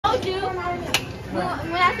told you.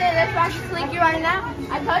 When I said let's watch Slinky right now,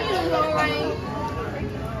 I told you it was gonna rain.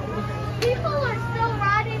 People are still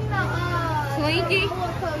riding the Slinky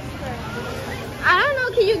roller coaster. I don't know.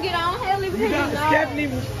 Can you get on, Haley? You got Stephanie.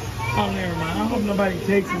 Oh, never mind. I hope nobody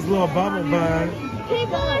takes his little bubble bud.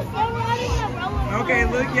 People are still riding the roller coaster. Okay,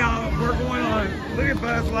 look, y'all. We're going on. Look at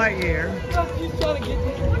Buzz Lightyear. He's trying to get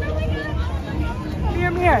this.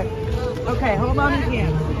 Come here. Okay, hold on his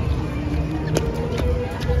hand.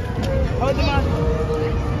 Hold them on.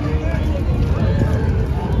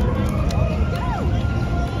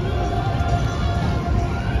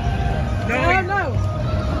 No.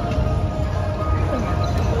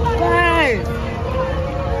 Hey!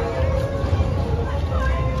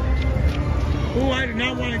 Ooh, I do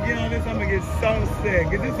not want to get on this. I'm going to get so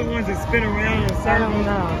sick. Is this the ones that spin around in a circle?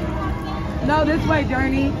 No, this way,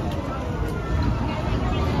 Journey.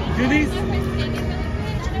 Do these?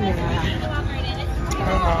 Yeah.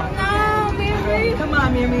 No, Mary. Come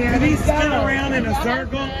on, Mimi. Do these spin around in a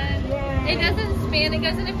circle? Yeah. It doesn't spin. It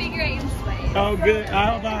goes in a figure 8 space. Oh, good. I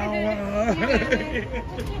hope I don't want to.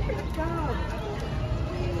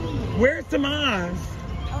 Where's Tomas?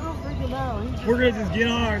 I don't freaking know. We're going to just get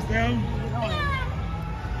on ourselves.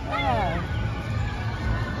 Yeah.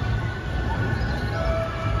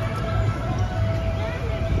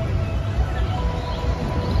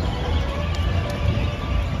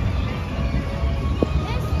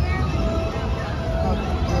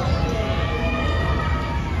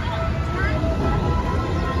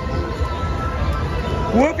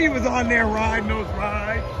 Whoopi was on there riding those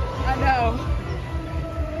rides. I know.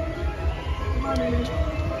 Come on, Mimi.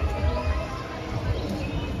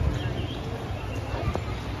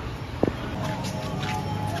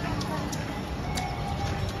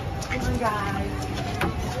 Come on, guys.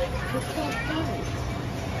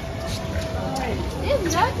 There's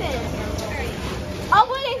nothing. Oh,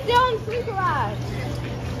 wait, it's still on Slinky Ride.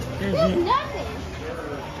 There's nothing.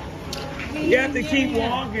 You have to keep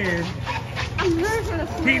walking. I'm nervous for the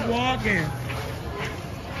Keep walking.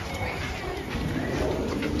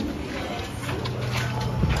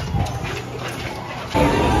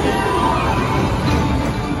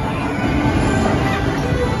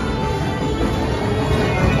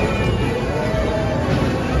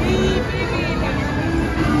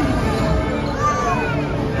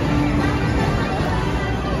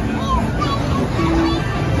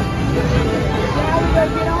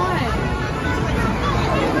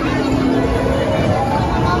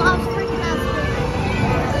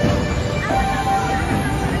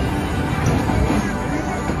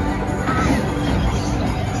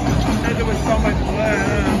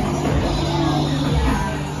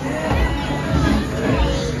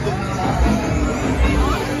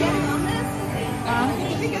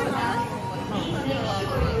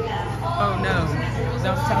 Oh no,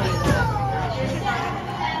 don't tell me that.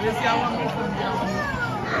 This y'all want me to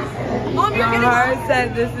Mom, you're gonna said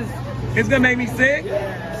this is. It's gonna make me sick?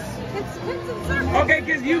 Okay,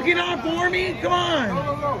 cause you get on for me? Come on.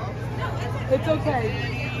 It's okay.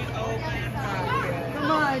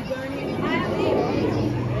 Come on, Journey.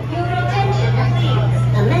 Your attention, please.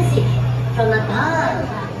 A message from above.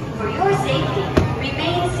 For your safety,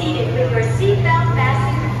 remain seated with your seatbelt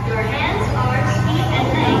fastened, your hands, arms, feet, and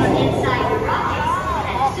legs inside the rockets,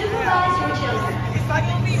 and supervise your children.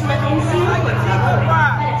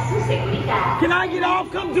 Para su seguridad. Can I get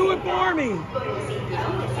off? Come do it for me. Por el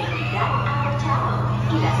cinturón de seguridad abrochado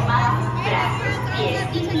y las manos, brazos, pies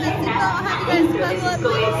y piernas adentro de sus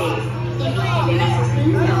cohetes. Y vigilen a sus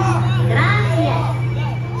niños. Gracias.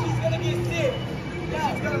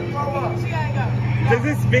 Does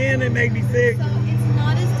it spin and make me sick? So it's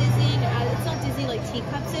not as dizzying as, it's not dizzy like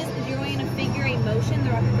teacups is. If you're going in a figure 8 motion,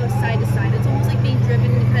 the rocket goes side to side. It's almost like being driven,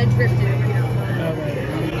 kind of drifted over here. Okay.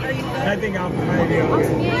 Are you good? I think I'm maybe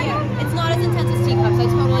okay. Yeah. It's not as intense as teacups. I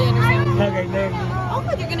totally understand. Okay, thank you. Oh,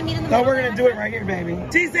 look, you're going to meet in the So middle. we're gonna do it right here, baby.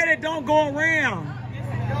 She said it don't go around.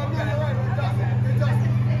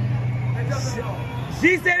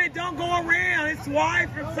 She said it don't go around. It's wide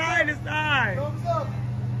from side to side.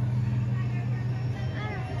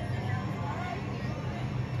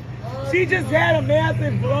 She just had a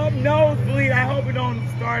massive nosebleed. I hope it don't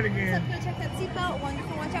start again. So, check that seatbelt.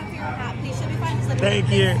 Wonderful. Watch out for your hat. Please should be fine. Just Thank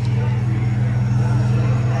you.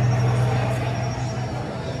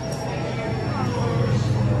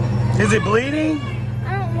 Is it bleeding?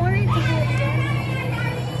 I don't want it to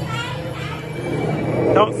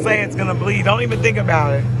Don't say it's gonna bleed. Don't even think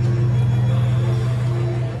about it.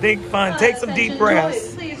 Think fun. Take some deep breaths.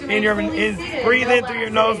 Breathe in through your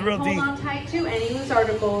nose real deep. Hold on tight to any loose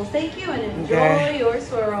articles. Thank you and enjoy Okay. your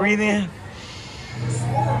swirl. Breathe in.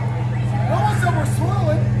 No one said we're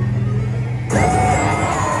swirling.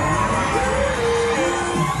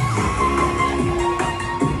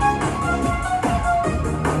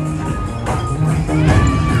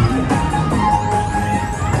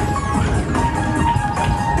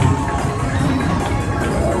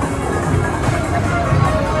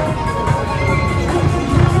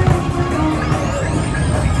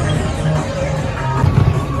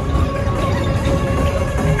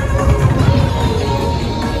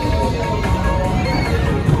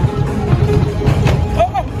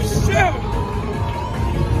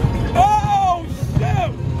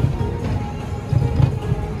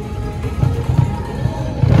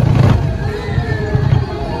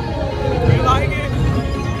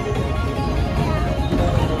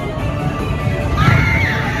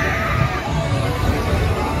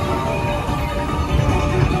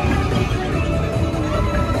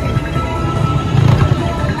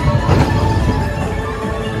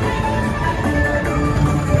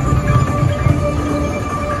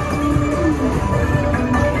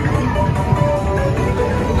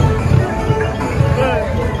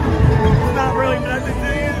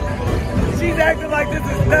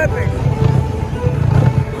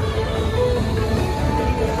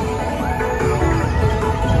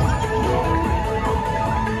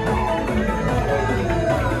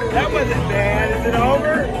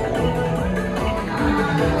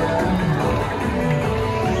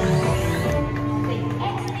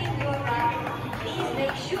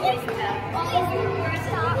 And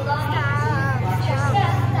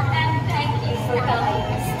thank you for coming.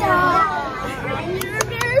 Stop. You're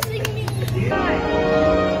embarrassing me.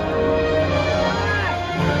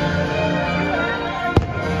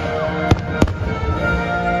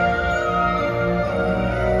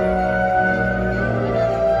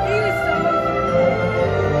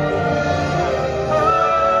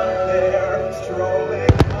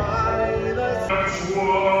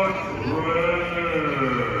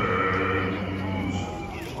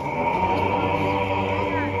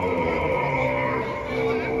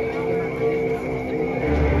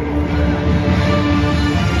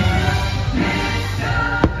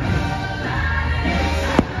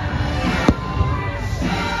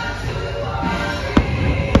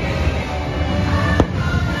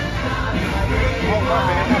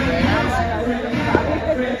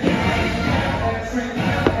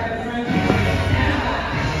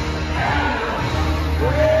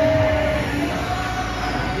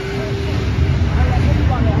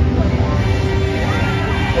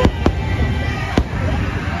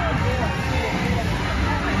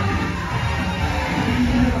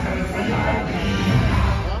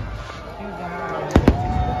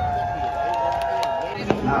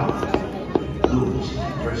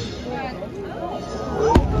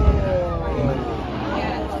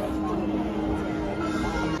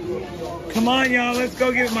 Come on, y'all. Let's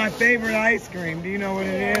go get my favorite ice cream. Do you know what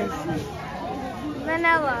it is?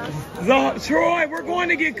 Vanilla. Troy, we're going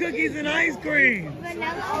to get cookies and ice cream.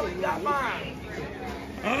 Vanilla.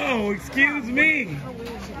 Oh, excuse me.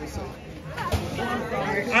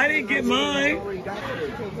 I didn't get mine. What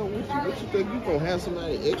you think you gonna have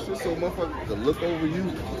somebody extra so motherfuckers can look over you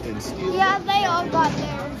and steal? Yeah, they all got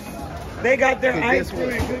theirs. They got their ice cream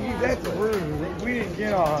and cookies. That's rude. We didn't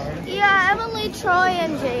get ours. Yeah, Emily, Troy,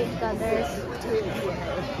 and Jake got theirs.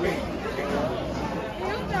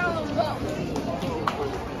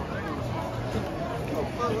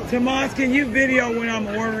 Tomas, can you video when I'm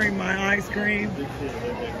ordering my ice cream?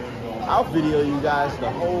 I'll video you guys the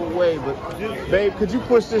whole way, but babe, could you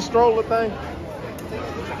push this stroller thing?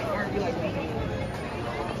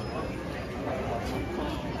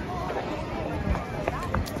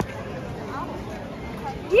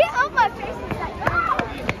 Yeah, oh, my face is like,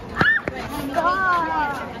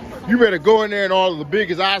 God. You better go in there and order the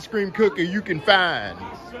biggest ice cream cookie you can find.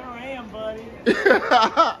 Sure am, buddy. Don't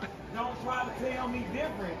try to tell me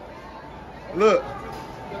different. Look.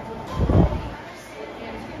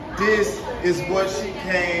 This is what she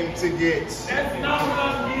came to get. That's not what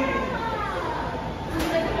I'm getting.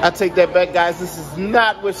 I take that back, guys. This is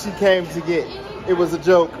not what she came to get. It was a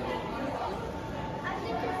joke.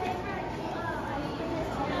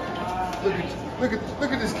 Look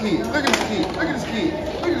at this kid. Look at this kid. Look at this kid.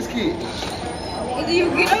 Look at this kid. Either you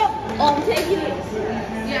get up or I'm taking this.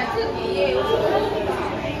 Yeah, cookie,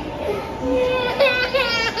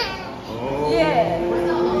 Oh. yeah.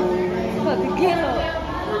 Fucking get up.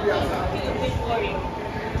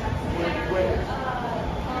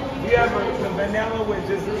 You have a vanilla with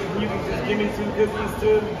just, you can just give me 2 cookies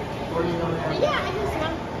too? Or you don't have? Yeah, I just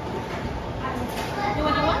want. You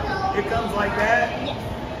want what? It comes like that? Yes.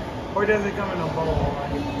 Or does it come in a bowl?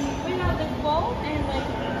 We have the bowl and like.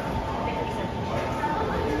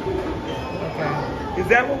 Okay. Is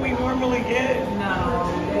that what we normally get? No.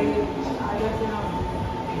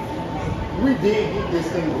 We did get this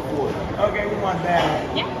thing before. Okay, we want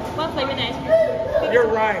that. Yeah, one flavor ice cream. You're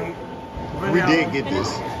right. We did get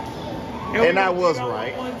this. And I was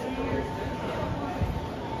right. Can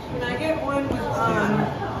I get one with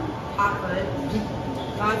hot fudge?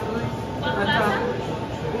 Hot fudge? On top?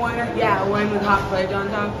 One with hot fudge on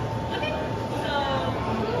top. Okay. So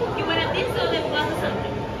you want this or the one or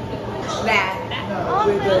something? That. Oh,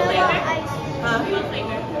 With the vanilla ice. What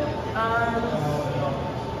flavor?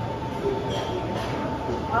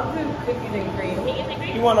 I'll do cookies and cream. Cookies and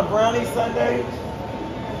cream? You want a brownie sundae?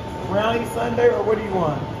 Brownie sundae, or what do you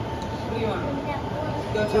want? What do you want?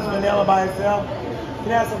 Just vanilla by itself?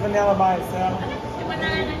 Can I have some vanilla by itself?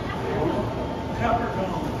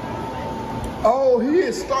 Peppercorn. Oh, he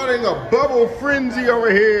is starting a bubble frenzy over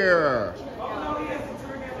here.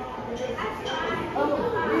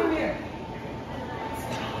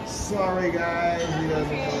 Sorry guys, he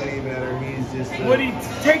doesn't know any better. He's just What do you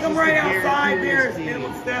take him right outside there,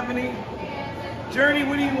 Stephanie. Stephanie? Journey,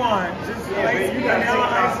 what do you want? Just like You gotta take vanilla it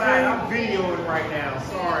ice outside. I'm cream? videoing right now.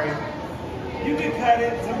 Sorry. You can cut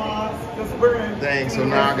it, Tomas, because we're in. Thanks. So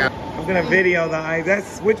now I got. I'm gonna video the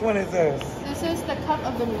ice. Which one is this? This is the cup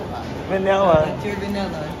of vanilla. Vanilla. That's your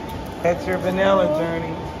vanilla. That's your vanilla,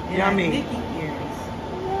 Journey. Yummy. Mickey ears.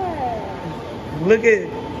 Look at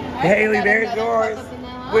Haley. There's yours.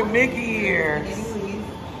 with Mickey ears.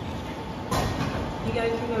 You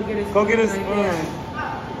guys can go get a spoon. Go get a right spoon. there.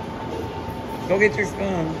 Go get your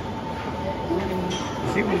spoon.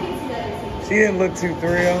 She didn't look too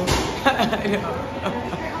thrilled.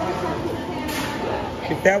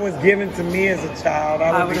 If that was given to me as a child,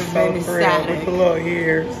 I would be so thrilled with the little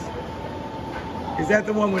ears. Is that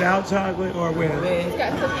the one without chocolate or with? It's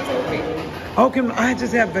got cookies and cream. Oh, can I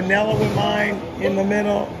just have vanilla with mine in the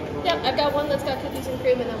middle? Yep, I've got one that's got cookies and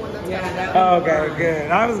cream and then one that's got vanilla. Oh, okay,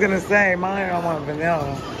 good. I was gonna say mine. I want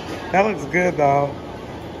vanilla. That looks good though.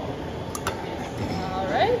 All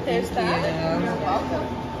right, there's that. You're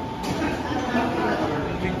welcome.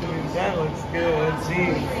 That looks good.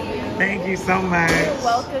 Gee, thank you so much. You're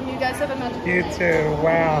welcome. You guys have a magical You day. too.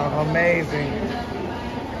 Wow, amazing.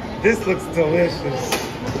 This looks delicious.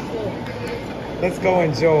 Let's go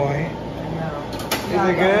enjoy. Is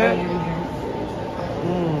it good?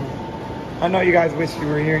 I know you guys wish you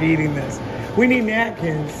were here eating this. We need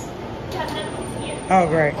napkins. Oh,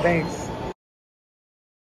 great. Thanks.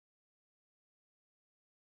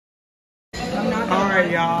 All right,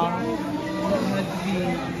 y'all.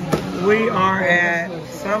 We are at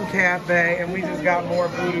some cafe and we just got more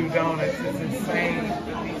voodoo donuts. It's insane.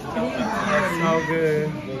 It's so good.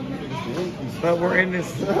 But we're in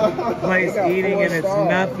this place eating and it's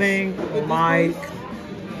nothing like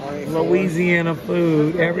Louisiana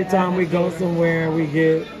food. Every time we go somewhere, we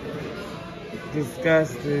get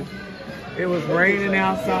disgusted. It was raining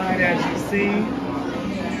outside, as you see.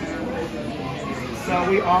 So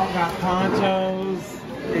we all got ponchos,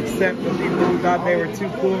 except the people who thought they were too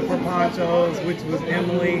cool for ponchos, which was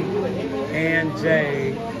Emily and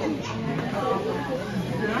Jay.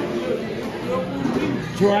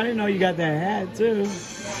 Troy, I didn't know you got that hat too.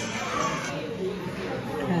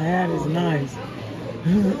 That hat is nice.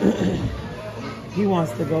 He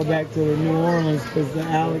wants to go back to the New Orleans because the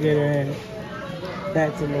alligator had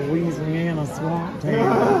back to Louisiana swamp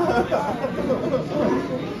town.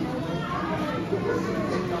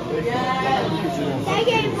 They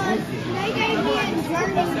gave me a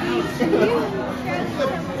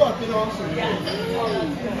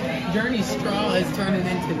Journey straw is turning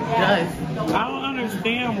into dust. I don't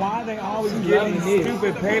understand why they always give these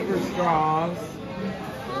stupid paper straws.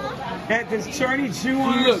 That does Journey chew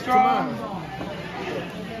on her straw?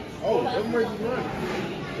 Oh, that's where you run.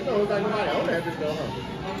 You know, it's like nobody else had this though, huh?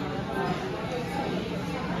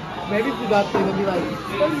 Maybe if we got there, they'll be like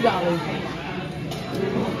 $30.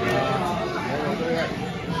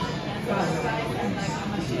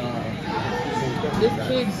 This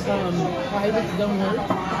kid's privates don't work.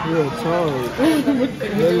 Yeah, it's hard.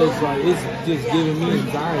 It looks like it's just giving me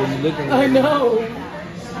anxiety looking at it. I know.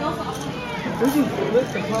 This is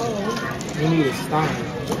what's the problem? We need to stop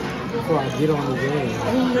before I get on the game.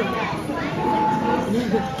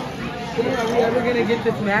 Are we ever gonna get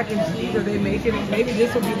this mac and cheese? Are they making it? Maybe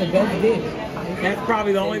this will be the best dish. That's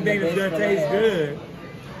probably the only thing that's gonna taste good.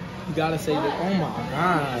 You gotta say that. Oh my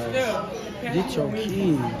gosh. Get your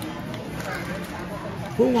key.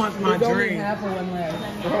 Who wants my There's only drink? half of one left.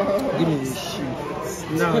 Give me this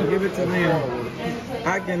shit. No, give it to them.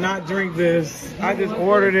 I cannot drink this. I just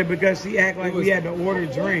ordered it because she acted like we had to order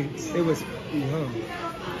drinks. It was huh?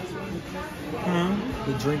 Huh?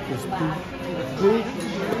 The drink was poop. Poop?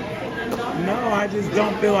 No, I just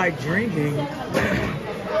don't feel like drinking.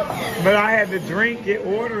 But I had to drink it,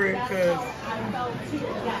 order it, because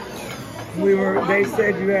they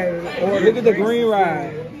said you had to order. Look at the green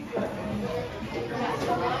ride.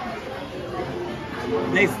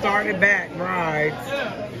 They started back rides.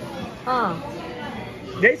 Huh?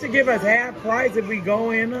 They should give us half price if we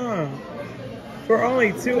go in for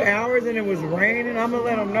only 2 hours and it was raining. I'm gonna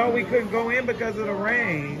let them know we couldn't go in because of the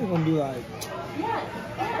rain. They're gonna be like,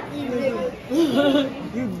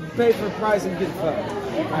 you pay for the price and get the fuck.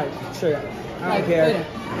 Alright, straight up. I don't care.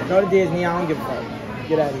 Go to Disney, I don't give a fuck.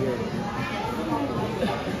 Get out of here.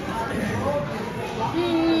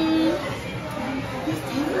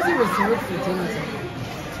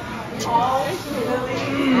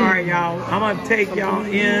 Alright, y'all. I'm gonna take y'all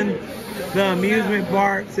in the amusement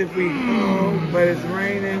parks if we go, but it's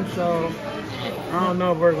raining, so I don't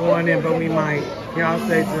know if we're going in, but we might. Y'all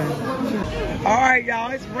stay tuned. Alright, y'all.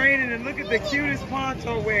 It's raining, and look at the cutest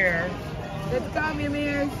poncho wear. Let's go, me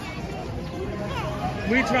man.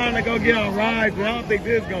 We trying to go get on rides, but I don't think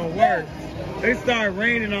this is gonna work. It started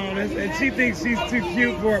raining on us, and she thinks she's too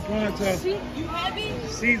cute for a poncho.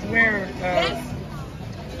 She's wearing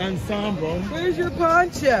ensemble. Where's your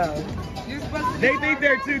poncho? You're supposed to They think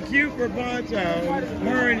they're too cute for ponchos.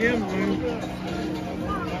 Her and Emily.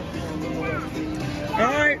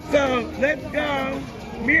 All right, so let's go.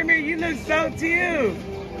 Mir, you look so cute.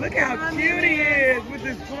 Look how cute he is with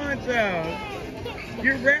this poncho.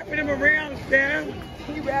 You're wrapping him around, Steph.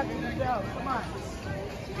 He wrapping himself. Come on.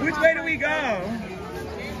 Which way do we go?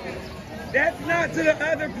 That's not to the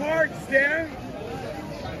other part, Steph.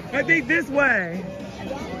 I think this way.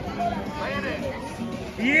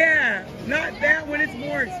 Yeah, not that one. It's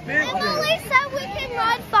more expensive. Emily said we can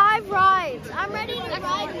ride 5 rides. I'm ready to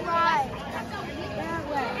ride rides. That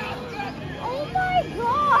way. Oh my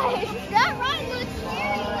gosh, that ride looks scary.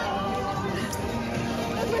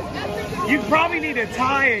 You probably need to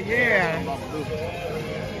tie it, yeah.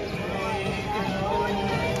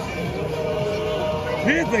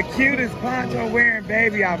 This is the cutest poncho wearing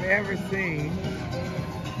baby I've ever seen.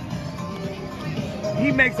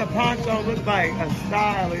 He makes a poncho look like a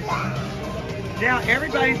stylish. Now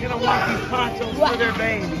everybody's gonna want these ponchos for their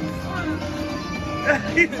babies.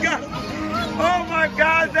 He's got, oh my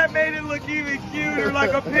God, that made it look even cuter,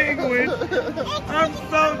 like a penguin. I'm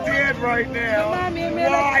so dead right now. Why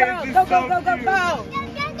is this so cute?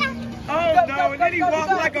 Oh no, and then he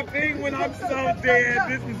walks like a penguin. I'm so dead.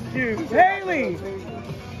 This is cute. Haley!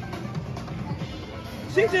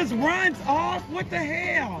 She just runs off. What the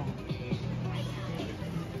hell?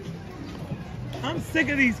 I'm sick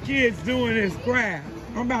of these kids doing this crap.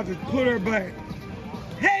 I'm about to put her back.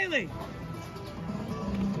 Haley!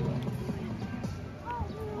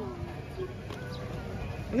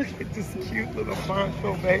 Look at this cute little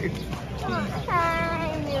poncho baby.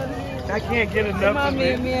 I can't get enough of it. Come on,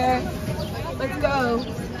 Mia. Let's go.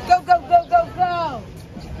 Go, go, go, go, go.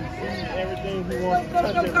 Everything he wants Go, to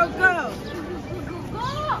go, touch go, it. go.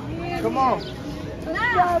 Come on.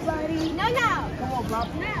 Let's go, buddy. No. Come on, Bob.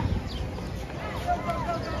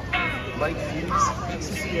 Like these, to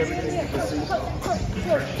see everything you can see.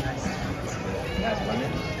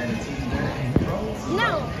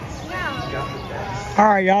 No. All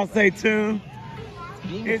right, y'all stay tuned.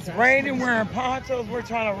 It's raining, we're in ponchos. We're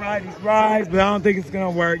trying to ride these rides, but I don't think it's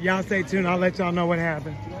gonna work. Y'all stay tuned. I'll let y'all know what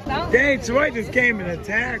happened. Dang, Troy just came and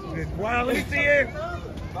attacked it. Wow, let me see it.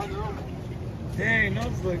 Dang,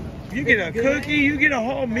 those look. You get a cookie, you get a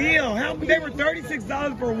whole meal. How they were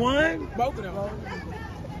 $36 for one? Both of them.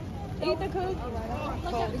 Eat the cookie.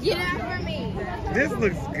 Get out for me. This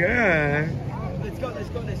looks good. Let's go, let's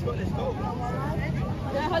go, let's go, let's go.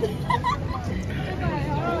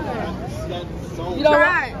 You know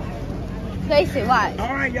Try. Place it, watch.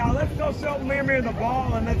 All right, y'all, let's go show Mirror the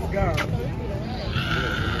ball and let's go.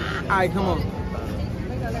 All right, come on.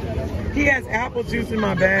 He has apple juice in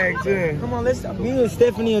my bag too. Come on, let's. Me and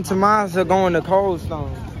Stephanie and Tomas are going to Cold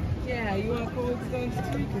Stone. Yeah, you want Cold Stone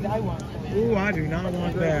too? Because I want that. Ooh, I do not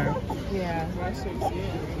want that. Yeah.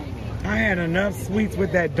 I had enough sweets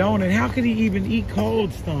with that donut. How could he even eat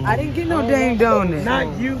Cold Stone? I didn't get no dang donut.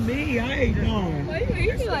 Not you, me. I ate donut. Why are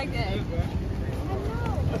you eating like that?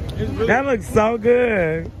 That looks so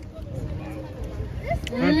good.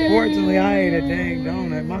 Unfortunately, I ate a dang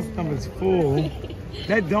donut. My stomach's full.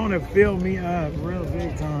 That donut filled me up real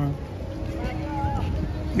big time.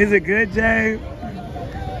 Is it good, Jay?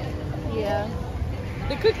 Yeah.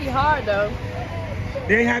 The cookie hard though.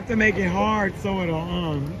 They have to make it hard so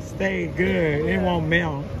it'll stay good. It won't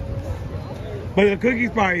melt. But the cookie's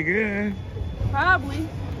probably good. Probably.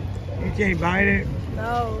 You can't bite it.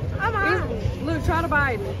 No. Come on. Look, try to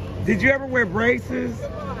bite it. Did you ever wear braces?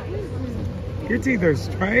 Your teeth are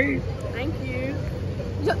straight. Thank you.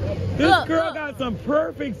 This girl got some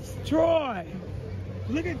perfect Troy.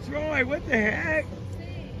 Look at Troy. What the heck?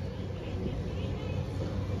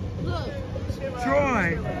 Look.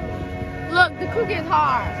 Troy. Look, the cookie is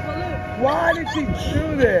hard. Why did she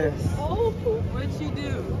do this? Oh, what'd she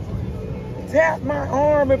do? Tap my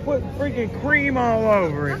arm and put freaking cream all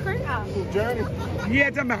over it. Journey.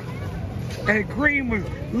 Yeah, talking about. And cream was.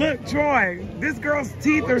 Look, Troy. This girl's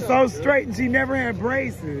teeth are so straight and she never had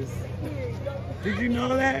braces. Did you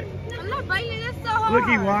know that? I'm not biting it. That's so hard. Look,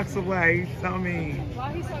 he walks away. He's so mean.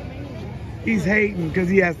 Why he's so mean? He's hating because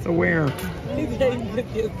he has to wear them.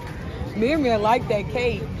 Miriam like that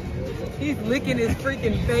cake. He's licking his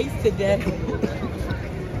freaking face to death.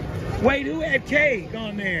 Wait, who had cake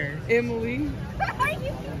on there? Emily.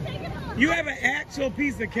 You have an actual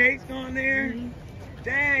piece of cake on there?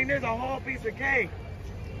 Dang, there's a whole piece of cake.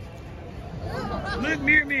 Look,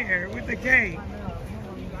 Mirror, with the cake.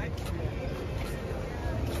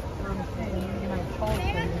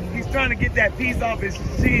 He's trying to get that piece off his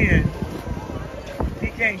chin.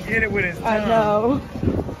 He can't get it with his tongue. I know.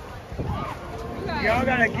 Y'all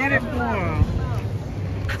gotta get it for him.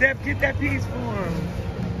 Steph, get that piece for him.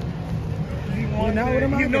 He wanted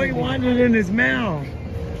it. You know he wanted it in his mouth.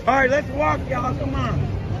 All right, let's walk, y'all. Come on.